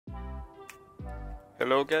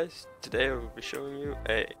Hello guys, today I will be showing you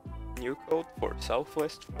a new code for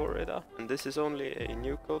Southwest Florida, and this is only a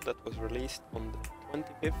new code that was released on the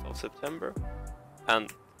 25th of September,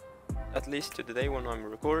 and at least to the day when I'm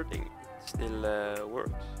recording it still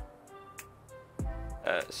works.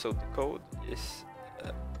 So the code is,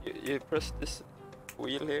 you press this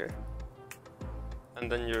wheel here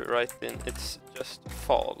and then you write in, it's just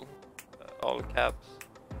fall, all caps,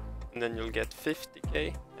 and then you'll get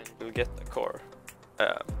 50k and you'll get a car.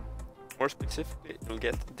 More specifically, you'll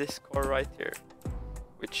get this car right here,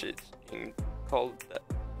 which is called the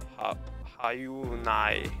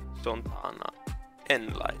Hyundai Sonata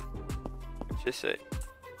N-Line, which is a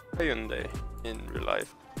Hyundai in real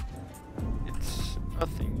life. It's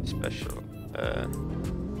nothing special.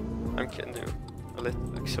 I can do a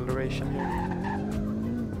little acceleration here.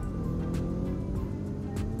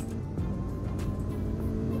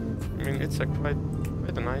 I mean, it's a quite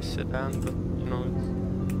a nice sedan, but you know,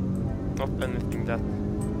 it's not anything that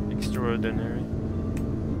extraordinary.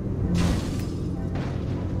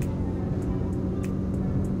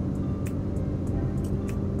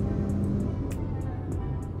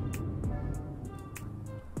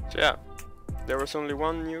 So yeah, there was only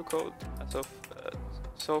one new code as of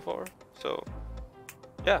so far, so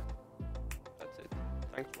yeah, that's it.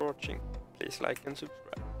 Thanks for watching. Please like and subscribe.